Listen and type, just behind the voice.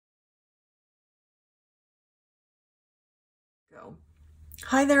Go.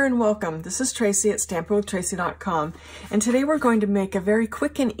 Hi there and welcome. This is Tracy at StampinWithTracy.com, and today we're going to make a very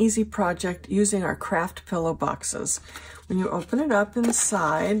quick and easy project using our Kraft Pillow Boxes. When you open it up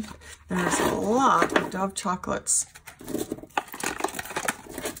inside, there's a lot of Dove chocolates.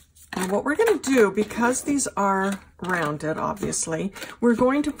 And what we're going to do, because these are rounded, obviously, we're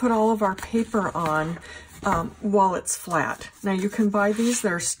going to put all of our paper on while it's flat. Now you can buy these,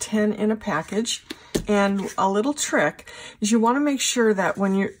 there's 10 in a package. And a little trick is you want to make sure that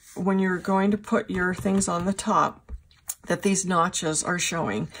when you're going to put your things on the top, that these notches are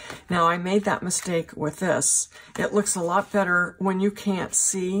showing. Now I made that mistake with this. It looks a lot better when you can't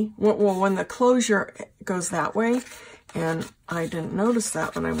see. Well, when the closure goes that way, and I didn't notice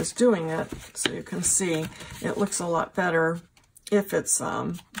that when I was doing it, so you can see it looks a lot better if it's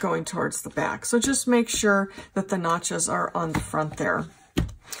going towards the back. So just make sure that the notches are on the front there.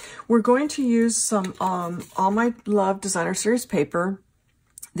 We're going to use some All My Love Designer Series paper.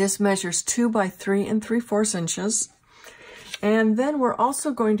 This measures 2 by 3 3/4 inches. And then we're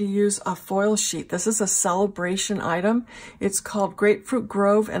also going to use a foil sheet. This is a Sale-a-Bration item. It's called Grapefruit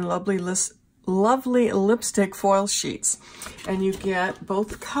Grove and Lovely Lipstick Foil Sheets. And you get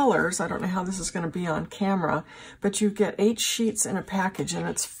both colors. I don't know how this is going to be on camera, but you get 8 sheets in a package, and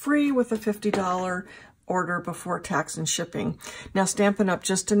it's free with a $50 order before tax and shipping. Now, Stampin' Up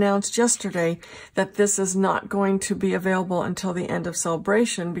just announced yesterday that this is not going to be available until the end of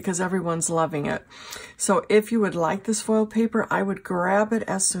Sale-a-Bration because everyone's loving it. So if you would like this foil paper, I would grab it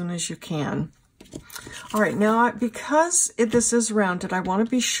as soon as you can. All right, now because this is rounded, I want to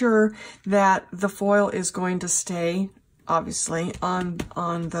be sure that the foil is going to stay, obviously, on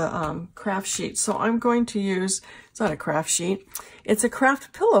the craft sheet. So I'm going to use, it's not a craft sheet, it's a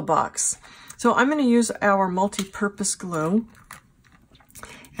Kraft Pillow Box. So I'm going to use our multi-purpose glue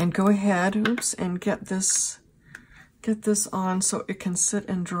and go ahead, and get this on so it can sit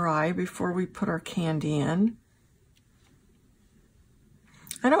and dry before we put our candy in.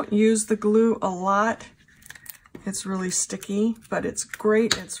 I don't use the glue a lot. It's really sticky, but it's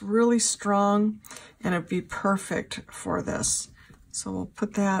great. It's really strong, and it'd be perfect for this. So we'll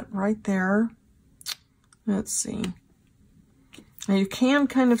put that right there. Let's see. Now you can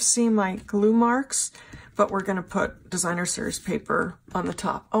kind of see my glue marks, but we're going to put Designer Series paper on the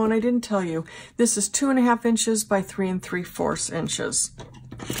top. Oh, and I didn't tell you, this is 2.5 inches by 3 3/4 inches.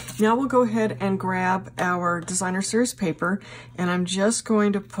 Now we'll go ahead and grab our Designer Series paper, and I'm just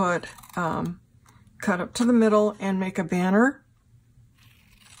going to put, cut up to the middle and make a banner.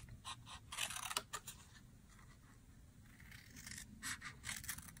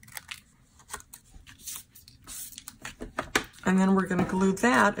 And then we're going to glue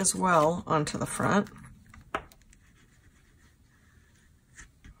that as well onto the front.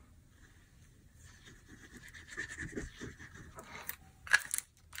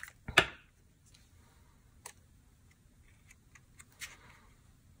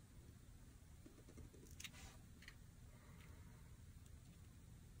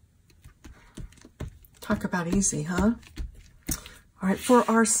 Talk about easy, huh? All right, for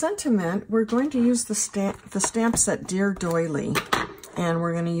our sentiment, we're going to use the stamp set Dear Doily, and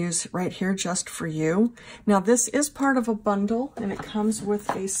we're going to use right here, Just For You. Now, this is part of a bundle, and it comes with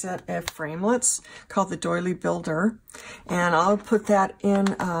a set of framelits called the Doily Builder, and I'll put that in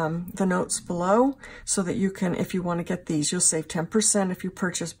the notes below so that you can, if you want to get these, you'll save 10% if you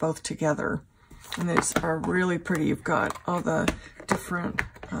purchase both together. And these are really pretty. You've got all the different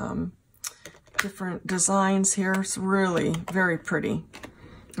designs here. It's really very pretty.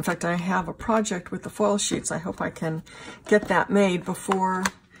 In fact, I have a project with the foil sheets. I hope I can get that made before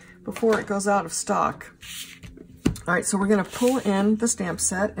it goes out of stock. All right, so we're going to pull in the stamp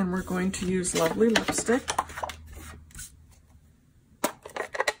set, and we're going to use Lovely Lipstick.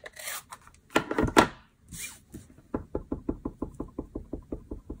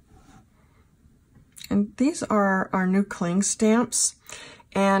 And these are our new cling stamps.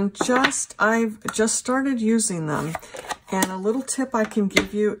 And I've just started using them. And a little tip I can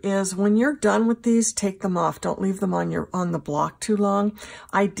give you is when you're done with these, take them off. Don't leave them on the block too long.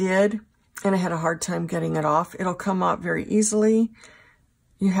 I did, and I had a hard time getting it off. It'll come out very easily.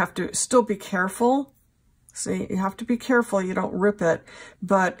 You have to still be careful. See, you have to be careful you don't rip it,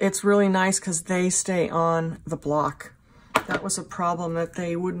 but it's really nice because they stay on the block. That was a problem, that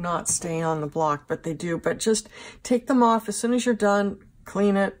they would not stay on the block, but they do. But just take them off as soon as you're done.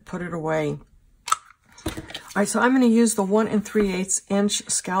 Clean it, put it away. All right, so I'm going to use the 1 3/8 inch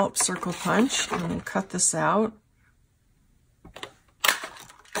scallop circle punch, and we'll cut this out.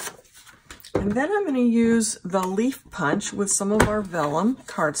 And then I'm going to use the leaf punch with some of our vellum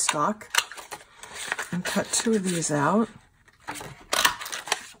cardstock and cut 2 of these out.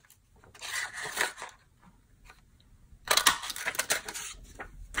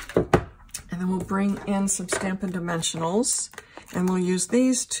 we'll bring in some Stampin' Dimensionals, and we'll use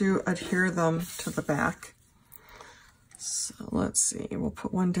these to adhere them to the back. So let's see, we'll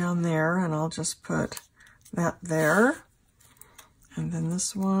put one down there, and I'll just put that there. And then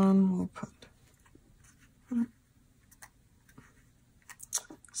this one we'll put.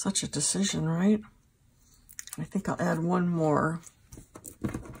 Such a decision, right? I think I'll add one more.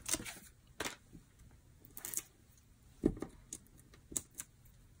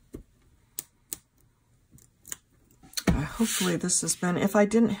 Hopefully this has been, if I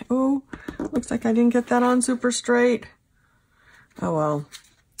didn't, oh, looks like I didn't get that on super straight. Oh well.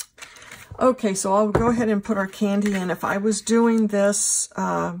 Okay, so I'll go ahead and put our candy in. If I was doing this,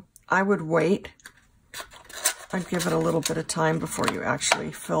 I would wait. I'd give it a little bit of time before you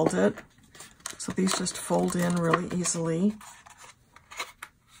actually filled it. So these just fold in really easily.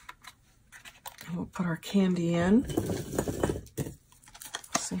 And we'll put our candy in.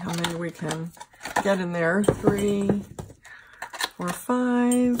 See how many we can get in there. 3, 4,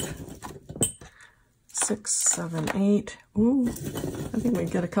 5, 6, 7, 8. Ooh, I think we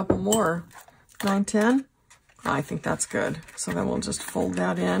can get a couple more. 9, 10. I think that's good. So then we'll just fold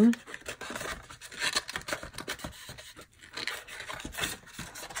that in.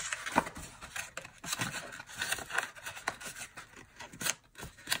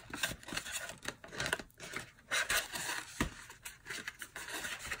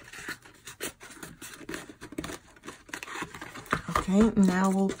 Okay, now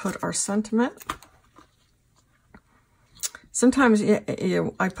we'll put our sentiment. Sometimes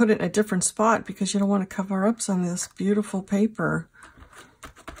I put it in a different spot because you don't want to cover up some of this beautiful paper.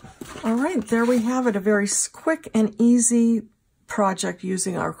 All right, there we have it, a very quick and easy project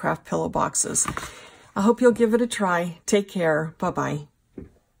using our Kraft Pillow Boxes. I hope you'll give it a try. Take care. Bye-bye.